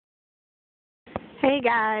Hey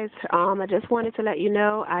guys, I just wanted to let you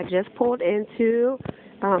know I just pulled into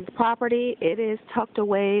the property. It is tucked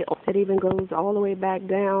away. It even goes all the way back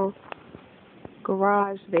down.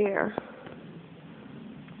 Garage there.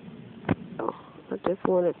 So I just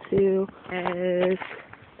wanted to, as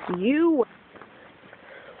you,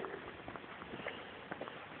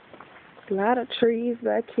 a lot of trees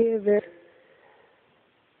back here.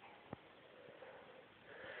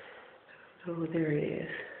 Oh, there it is.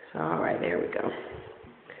 All right, there we go.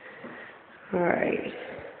 All right.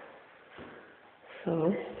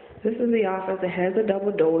 So this is the office. It has a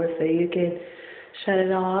double door, so you can shut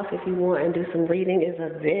it off if you want and do some reading. It's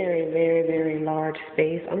a very, very, very large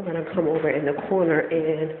space. I'm going to come over in the corner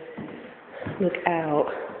and look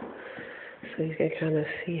out so you can kind of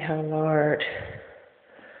see how large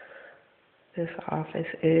this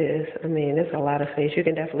office is. I mean, it's a lot of space. You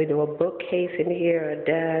can definitely do a bookcase in here, a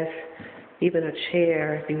desk, even a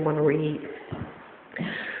chair if you want to read.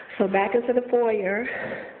 So back into the foyer,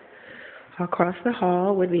 across the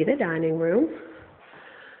hall would be the dining room.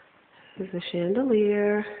 There's a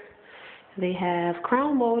chandelier. They have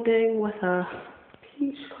crown molding with a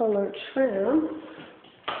peach-colored trim.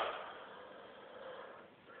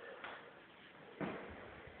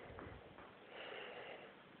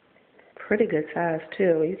 Pretty good size,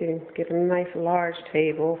 too. You can get a nice large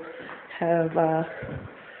table, have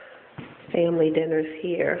family dinners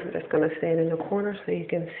here. I'm just going to stand in the corner so you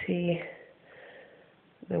can see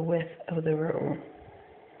the width of the room.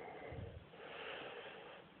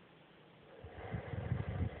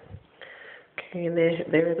 Okay, and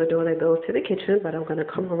there is a door that goes to the kitchen, but I'm going to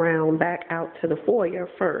come around back out to the foyer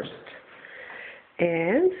first.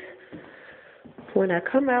 And when I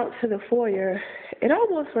come out to the foyer, it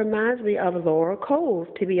almost reminds me of Laurel Cove,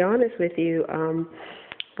 to be honest with you.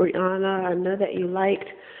 Brianna, I know that you liked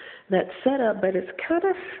that setup, but it's kind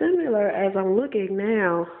of similar as I'm looking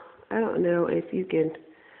now. I don't know if you can,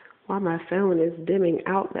 why my phone is dimming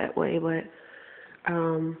out that way, but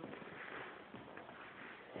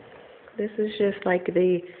this is just like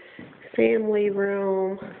the family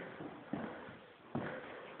room.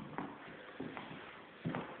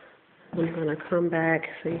 I'm going to come back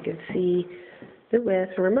so you can see the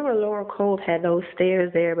width. Remember, Laurel Cove had those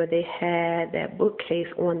stairs there, but they had that bookcase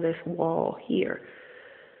on this wall here.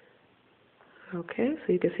 Okay,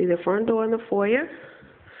 so you can see the front door and the foyer.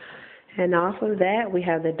 And off of that, we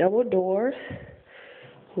have the double doors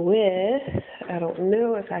with, I don't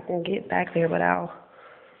know if I can get back there, but I'll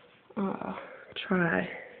try.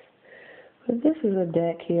 But this is a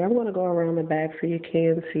deck here. I'm going to go around the back so you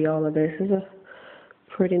can see all of this. It's a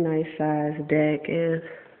pretty nice size deck and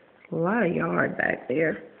a lot of yard back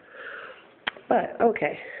there. But,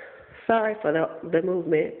 okay, sorry for the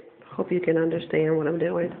movement. Hope you can understand what I'm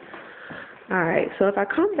doing. All right, so if I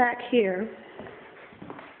come back here,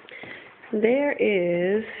 there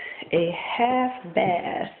is a half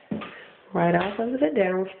bath right off of the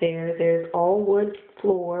downstairs. There's all wood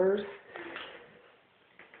floors,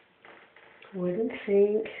 wooden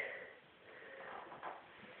sink.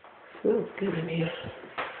 Smells good in here.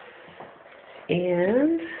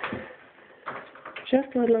 And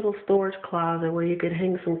just a little storage closet where you could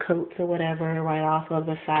hang some coats or whatever right off of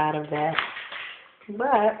the side of that.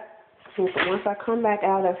 But once I come back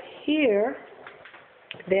out of here,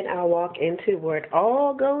 then I'll walk into where it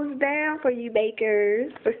all goes down for you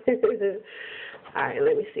bakers. All right,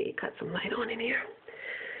 let me see. Cut some light on in here.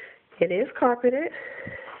 It is carpeted.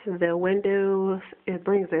 The windows, it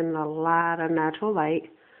brings in a lot of natural light.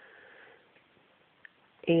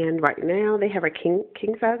 And right now they have a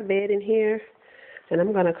king-size bed in here. And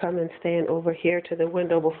I'm going to come and stand over here to the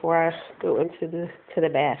window before I go into the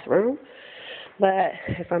bathroom. But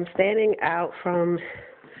if I'm standing out from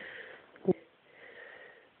the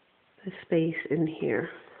space in here,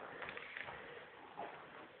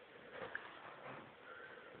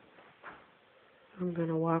 I'm going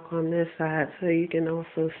to walk on this side so you can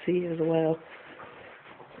also see as well.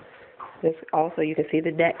 Also, you can see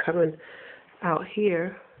the deck coming out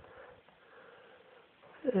here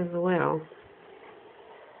as well.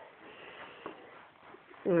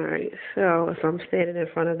 All right, so if I'm standing in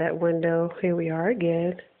front of that window, here we are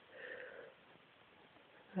again.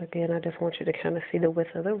 Again, I just want you to kind of see the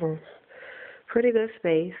width of the room. Pretty good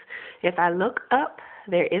space. If I look up,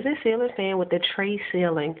 there is a ceiling fan with the tray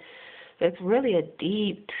ceiling. It's really a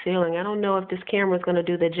deep ceiling. I don't know if this camera is going to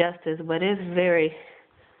do the justice, but it's very,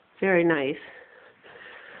 very nice.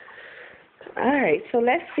 All right, so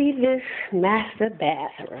let's see this master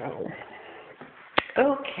bathroom.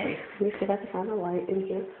 Okay, let me see if I can find a light in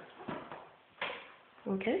here.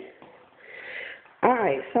 Okay. All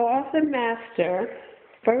right, so off the master,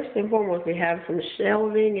 First and foremost, we have some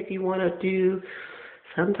shelving if you want to do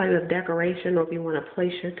some type of decoration or if you want to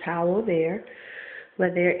place your towel there.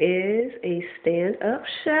 But there is a stand-up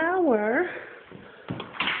shower.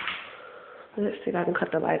 Let's see if I can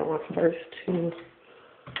cut the light on first too.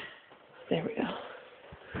 There we go.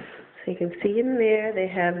 So you can see in there, they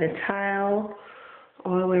have the tile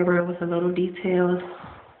all the way around with a little details.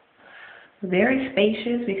 Very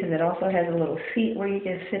spacious because it also has a little seat where you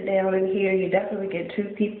can sit down in here. You definitely get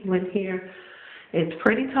 2 people in here. It's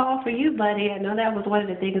pretty tall for you, buddy. I know that was one of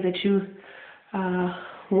the things that you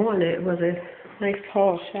wanted, was a nice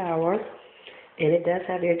tall shower. And it does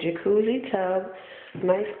have your jacuzzi tub,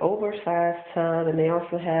 nice oversized tub, and they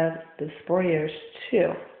also have the sprayers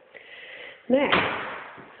too. Now,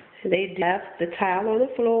 they have the tile on the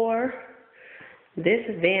floor. This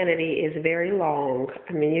vanity is very long.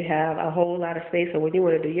 I mean, you have a whole lot of space, so when you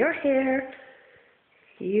want to do your hair,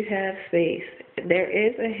 you have space. There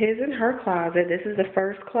is a his and her closet. This is the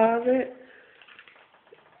first closet,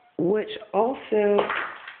 which also,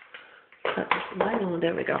 cut this light on,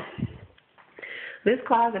 there we go. This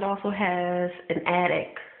closet also has an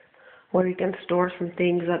attic where you can store some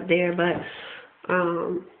things up there, but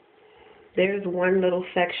there's one little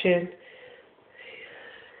section.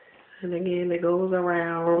 And again, it goes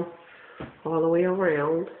around, all the way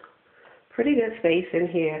around. Pretty good space in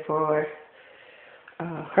here for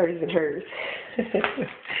hers and hers.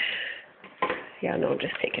 Y'all know I'm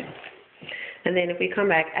just taking. And then if we come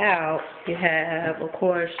back out, you have, of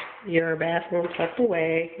course, your bathroom tucked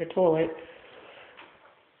away, the toilet.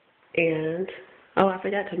 And, oh, I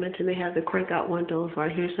forgot to mention they have the crank out windows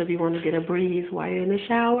right here, so if you want to get a breeze while you're in the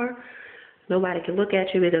shower, nobody can look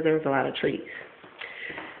at you because there's a lot of trees.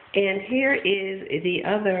 And here is the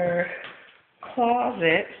other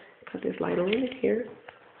closet. Put this light on in here.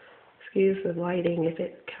 Excuse the lighting if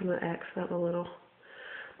it kind of acts up a little.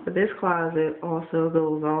 But this closet also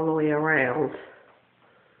goes all the way around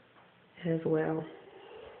as well.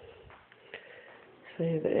 So,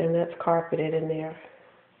 and that's carpeted in there.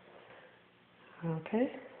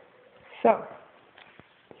 Okay. So,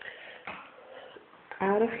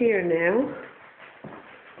 out of here now.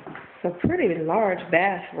 It's a pretty large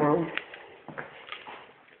bathroom.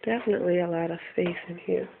 Definitely a lot of space in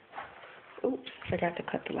here. Oops, forgot to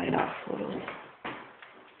cut the light off. Hold on.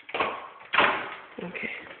 Okay.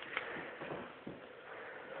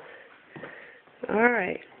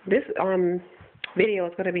 Alright. This video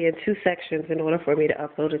is going to be in 2 sections in order for me to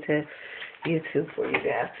upload it to YouTube for you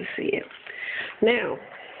guys to see it. Now,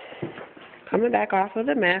 coming back off of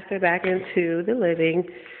the master back into the living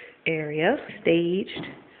area, staged.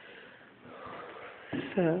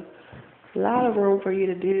 So, a lot of room for you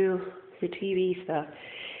to do your TV stuff.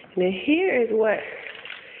 And then here is what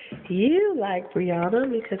you like, Brianna,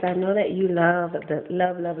 because I know that you love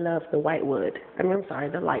the white wood. I'm sorry,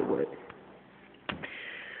 the light wood.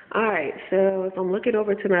 Alright, so if I'm looking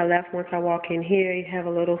over to my left, once I walk in here, you have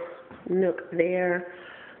a little nook there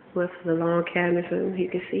with the long cabinets, and you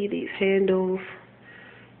can see these handles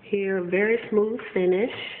here. Very smooth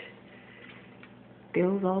finish.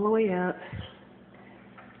 Goes all the way up.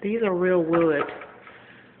 These are real wood,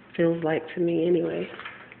 feels like to me anyway.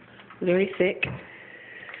 Very thick.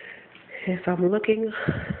 If I'm looking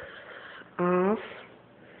off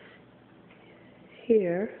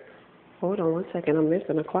here, hold on one second, I'm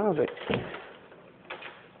missing a closet.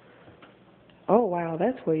 Oh wow,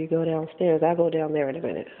 that's where you go downstairs. I'll go down there in a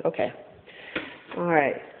minute. Okay.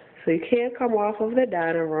 Alright, so you can't come off of the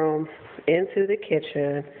dining room into the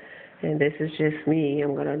kitchen. And this is just me.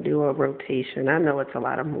 I'm going to do a rotation. I know it's a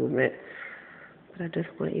lot of movement, but I just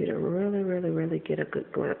want you to really, really, really get a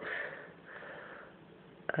good glimpse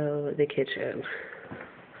of the kitchen.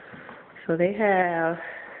 So they have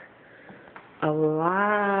a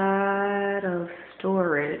lot of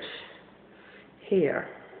storage here.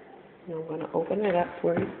 And I'm going to open it up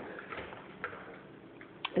for you.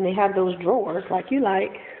 And they have those drawers like you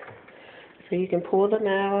like, so you can pull them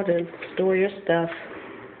out and store your stuff.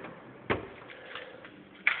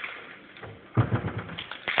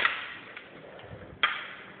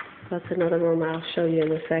 That's another room I'll show you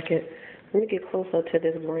in a second. Let me get closer to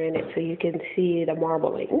this granite so you can see the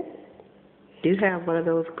marbling. You have one of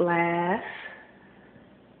those glass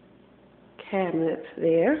cabinets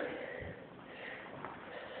there.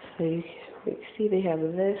 So you can see they have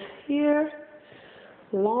this here.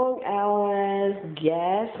 Long hours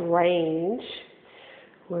gas range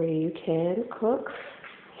where you can cook.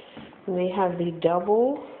 And they have the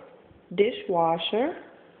double dishwasher.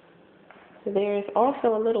 There's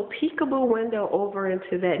also a little peekaboo window over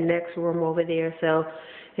into that next room over there, so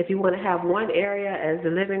If you want to have one area as the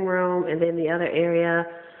living room and then the other area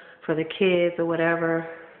for the kids or whatever,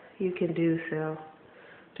 you can do so.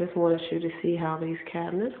 Just wanted you to see how these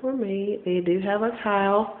cabinets were made. They do have a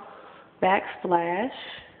tile backsplash,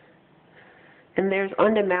 and there's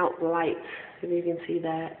undermount lights, if you can see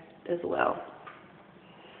that as well.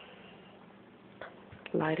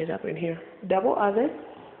 Light it up in here. Double oven.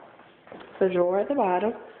 The drawer at the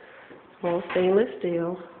bottom, all stainless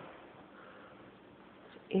steel.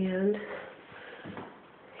 And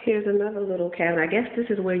here's another little cabinet. I guess this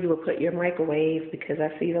is where you would put your microwave, because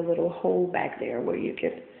I see the little hole back there where you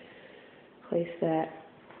can place that.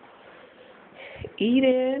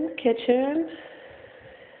 Eat-in kitchen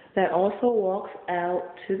that also walks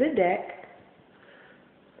out to the deck.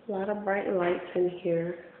 A lot of bright lights in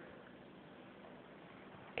here.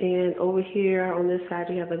 And over here on this side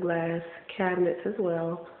you have the glass cabinets as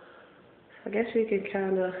well. So I guess you can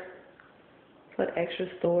kind of put extra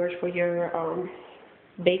storage for your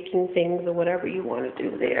baking things or whatever you want to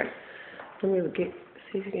do there. Let me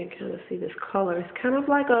see if you can kind of see this color. It's kind of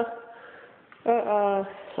like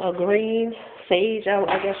a green sage,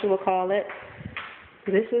 I guess you would call it.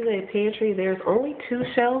 This is a pantry. There's only 2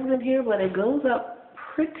 shelves in here, but it goes up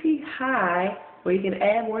pretty high where you can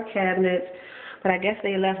add more cabinets. But I guess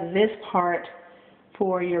they left this part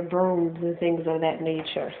for your brooms and things of that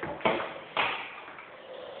nature.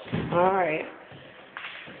 All right.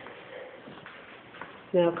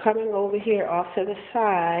 Now coming over here off to the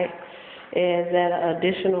side is that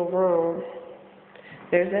additional room.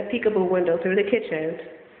 There's that peekaboo window through the kitchen.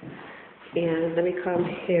 And let me come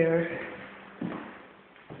here.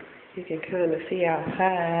 You can kind of see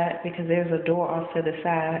outside because there's a door off to the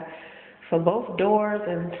side. So both doors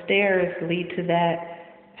and stairs lead to that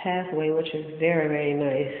pathway, which is very, very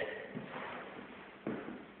nice.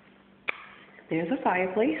 There's a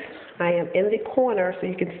fireplace. I am in the corner so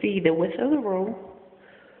you can see the width of the room.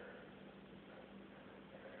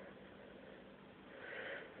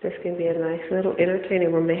 This can be a nice little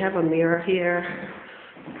entertaining room. They have a mirror here.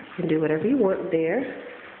 You can do whatever you want there.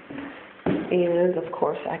 And, of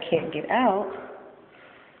course, I can't get out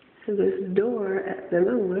to this door at the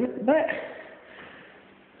moment, but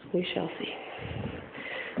we shall see.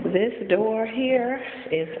 This door here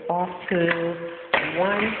is off to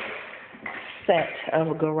one set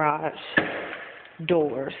of garage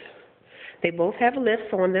doors. They both have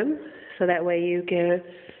lifts on them, so that way you can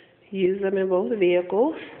use them in both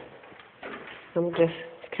vehicles. I'm just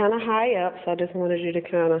kind of high up, so I just wanted you to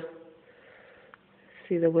kind of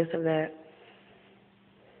see the width of that.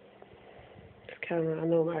 I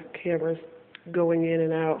know my camera's going in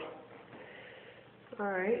and out. All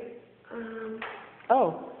right.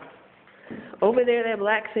 Oh, over there, that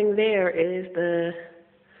black thing there is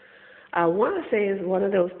I want to say is one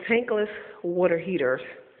of those tankless water heaters,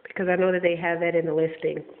 because I know that they have that in the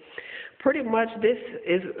listing. Pretty much this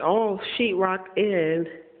is all sheetrock in,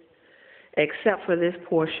 except for this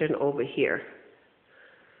portion over here.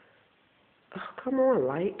 Oh, come on,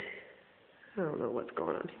 light. I don't know what's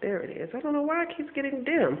going on. There it is. I don't know why it keeps getting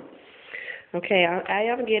dim. Okay, I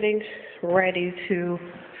am getting ready to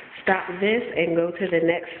stop this and go to the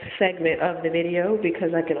next segment of the video because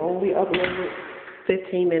I can only upload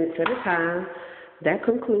 15 minutes at a time. That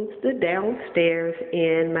concludes the downstairs,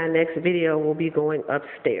 and my next video will be going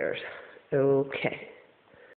upstairs. Okay.